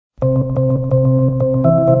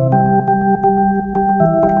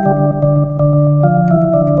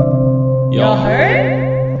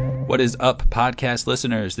What is up, podcast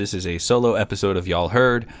listeners? This is a solo episode of Y'all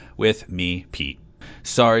Heard with me, Pete.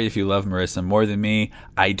 Sorry if you love Marissa more than me.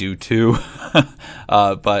 I do too.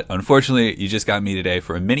 But unfortunately, you just got me today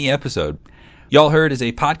for a mini episode. Y'all Heard is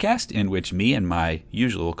a podcast in which me and my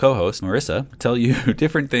usual co-host, Marissa, tell you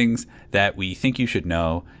different things that we think you should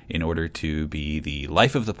know in order to be the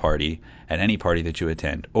life of the party at any party that you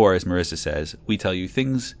attend. Or, as Marissa says, we tell you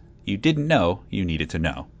things you didn't know you needed to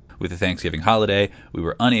know. With the Thanksgiving holiday, we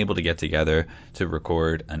were unable to get together to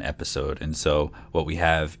record an episode. And so what we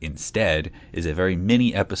have instead is a very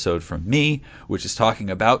mini episode from me, which is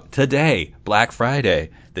talking about today, Black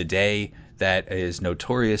Friday, the day that is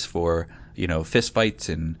notorious for, fist fights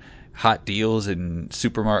and hot deals in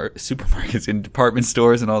supermarkets and department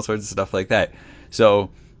stores and all sorts of stuff like that.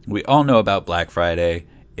 So we all know about Black Friday.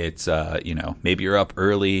 It's, maybe you're up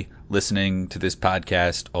early listening to this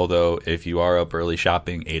podcast, although if you are up early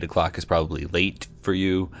shopping, 8 o'clock is probably late for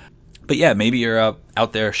you. But yeah, maybe you're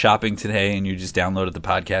out there shopping today and you just downloaded the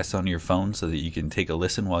podcast on your phone so that you can take a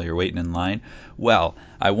listen while you're waiting in line. Well,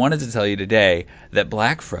 I wanted to tell you today that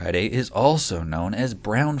Black Friday is also known as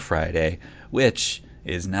Brown Friday, which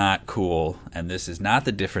is not cool. And this is not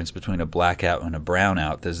the difference between a blackout and a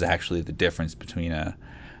brownout. This is actually the difference between a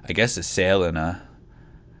sale and a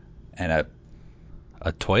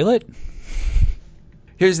toilet?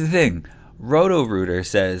 Here's the thing. Roto-Rooter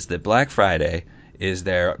says that Black Friday is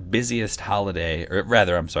their busiest holiday, or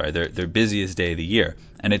rather, I'm sorry, their busiest day of the year.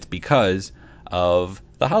 And it's because of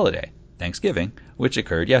the holiday, Thanksgiving, which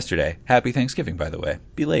occurred yesterday. Happy Thanksgiving, by the way.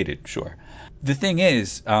 Belated, sure. The thing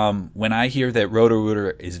is, when I hear that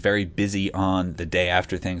Roto-Rooter is very busy on the day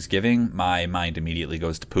after Thanksgiving, my mind immediately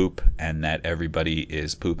goes to poop, and that everybody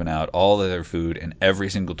is pooping out all of their food, and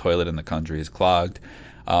every single toilet in the country is clogged.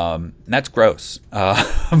 That's gross.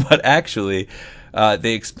 But actually,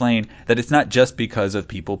 they explain that it's not just because of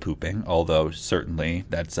people pooping, although certainly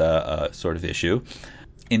that's a sort of issue.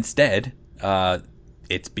 Instead,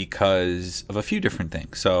 it's because of a few different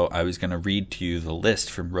things. So I was going to read to you the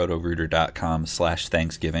list from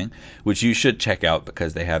rotorooter.com/Thanksgiving, which you should check out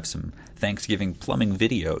because they have some Thanksgiving plumbing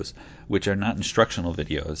videos, which are not instructional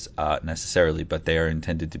videos necessarily, but they are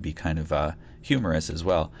intended to be kind of humorous as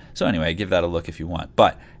well. So anyway, give that a look if you want.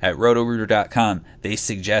 But at rotorooter.com, they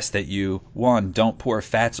suggest that you, 1, don't pour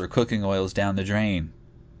fats or cooking oils down the drain.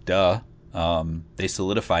 Duh. They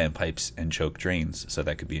solidify in pipes and choke drains, so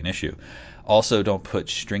that could be an issue. Also, don't put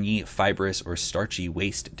stringy, fibrous, or starchy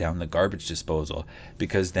waste down the garbage disposal,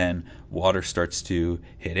 because then water starts to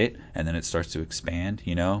hit it, and then it starts to expand,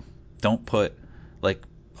 Don't put, a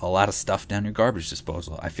lot of stuff down your garbage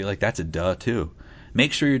disposal. I feel like that's a duh, too.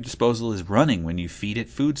 Make sure your disposal is running when you feed it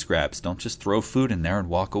food scraps. Don't just throw food in there and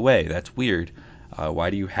walk away. That's weird. Why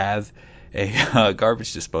do you have a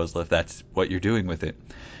garbage disposal if that's what you're doing with it?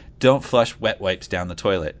 Don't flush wet wipes down the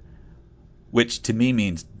toilet, which to me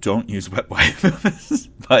means don't use wet wipes.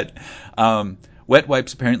 But wet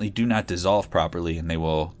wipes apparently do not dissolve properly and they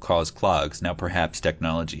will cause clogs. Now, perhaps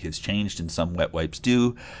technology has changed and some wet wipes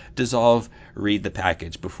do dissolve. Read the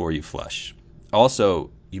package before you flush.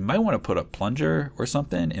 Also, you might want to put a plunger or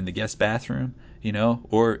something in the guest bathroom,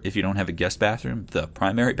 or if you don't have a guest bathroom, the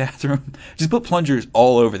primary bathroom. Just put plungers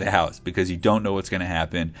all over the house because you don't know what's going to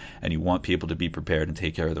happen and you want people to be prepared and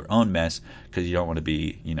take care of their own mess because you don't want to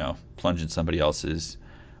be, plunging somebody else's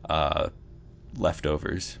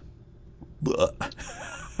leftovers.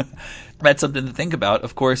 That's something to think about.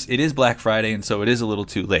 Of course, it is Black Friday, and so it is a little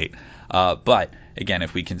too late. But again,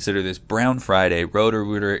 if we consider this Brown Friday,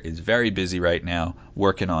 Roto-Rooter is very busy right now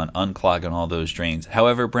working on unclogging all those drains.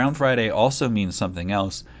 However, Brown Friday also means something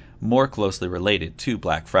else more closely related to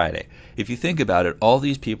Black Friday. If you think about it, all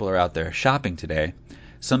these people are out there shopping today.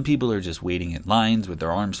 Some people are just waiting in lines with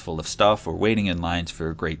their arms full of stuff or waiting in lines for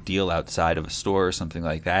a great deal outside of a store or something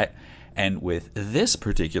like that. And with this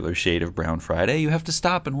particular shade of Brown Friday, you have to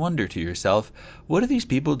stop and wonder to yourself, what do these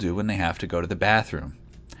people do when they have to go to the bathroom?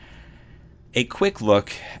 A quick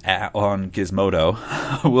look on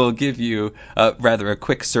Gizmodo will give you, a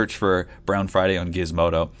quick search for Brown Friday on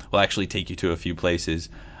Gizmodo will actually take you to a few places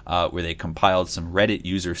where they compiled some Reddit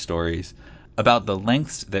user stories about the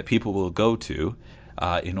lengths that people will go to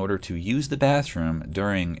in order to use the bathroom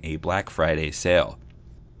during a Black Friday sale.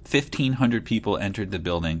 1,500 people entered the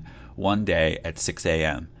building one day at 6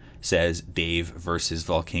 a.m., says Dave versus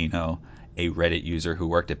Volcano, a Reddit user who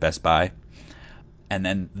worked at Best Buy. And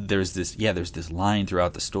then there's this line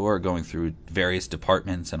throughout the store going through various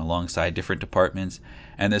departments and alongside different departments.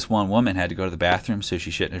 And this one woman had to go to the bathroom, so she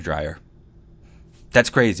shit in a dryer. That's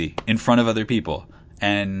crazy in front of other people.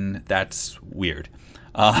 And that's weird.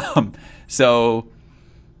 So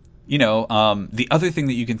The other thing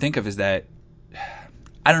that you can think of is that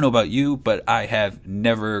I don't know about you, but I have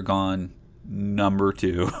never gone number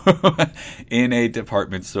two in a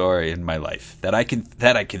department store in my life that I can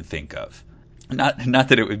think of. Not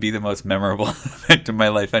that it would be the most memorable event of my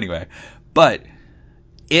life anyway, but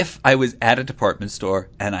if I was at a department store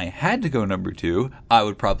and I had to go number two, I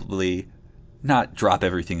would probably not drop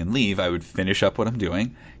everything and leave. I would finish up what I'm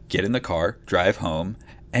doing, get in the car, drive home,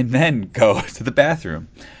 and then go to the bathroom.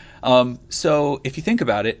 So if you think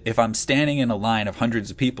about it, if I'm standing in a line of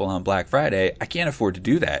hundreds of people on Black Friday, I can't afford to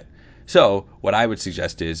do that. So what I would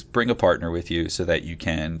suggest is bring a partner with you so that you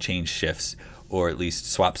can change shifts or at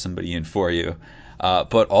least swap somebody in for you.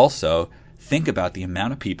 But also think about the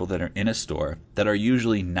amount of people that are in a store that are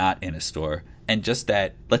usually not in a store. And just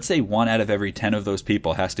that, let's say 1 out of every 10 of those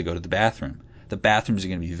people has to go to the bathroom. The bathrooms are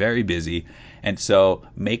going to be very busy. And so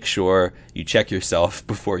make sure you check yourself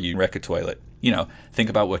before you wreck a toilet. Think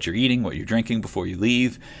about what you're eating, what you're drinking before you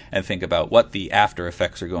leave, and think about what the after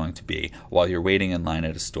effects are going to be while you're waiting in line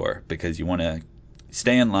at a store, because you want to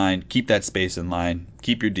stay in line, keep that space in line,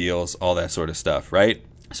 keep your deals, all that sort of stuff, right?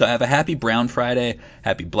 So have a happy Brown Friday,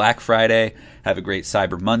 happy Black Friday, have a great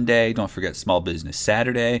Cyber Monday, don't forget Small Business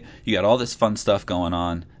Saturday. You got all this fun stuff going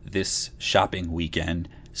on this shopping weekend,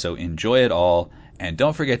 so enjoy it all, and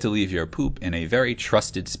don't forget to leave your poop in a very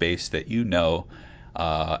trusted space that you know,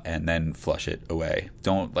 and then flush it away.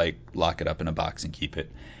 Don't lock it up in a box and keep it.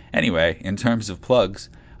 Anyway, in terms of plugs,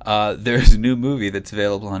 there's a new movie that's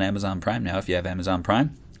available on Amazon Prime now if you have Amazon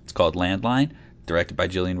Prime. It's called Landline, directed by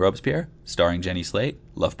Gillian Robespierre, starring Jenny Slate.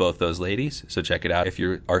 Love both those ladies, so check it out if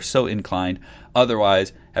you are so inclined.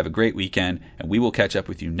 Otherwise, have a great weekend, and we will catch up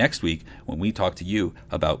with you next week when we talk to you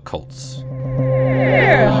about cults.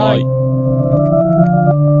 Bye.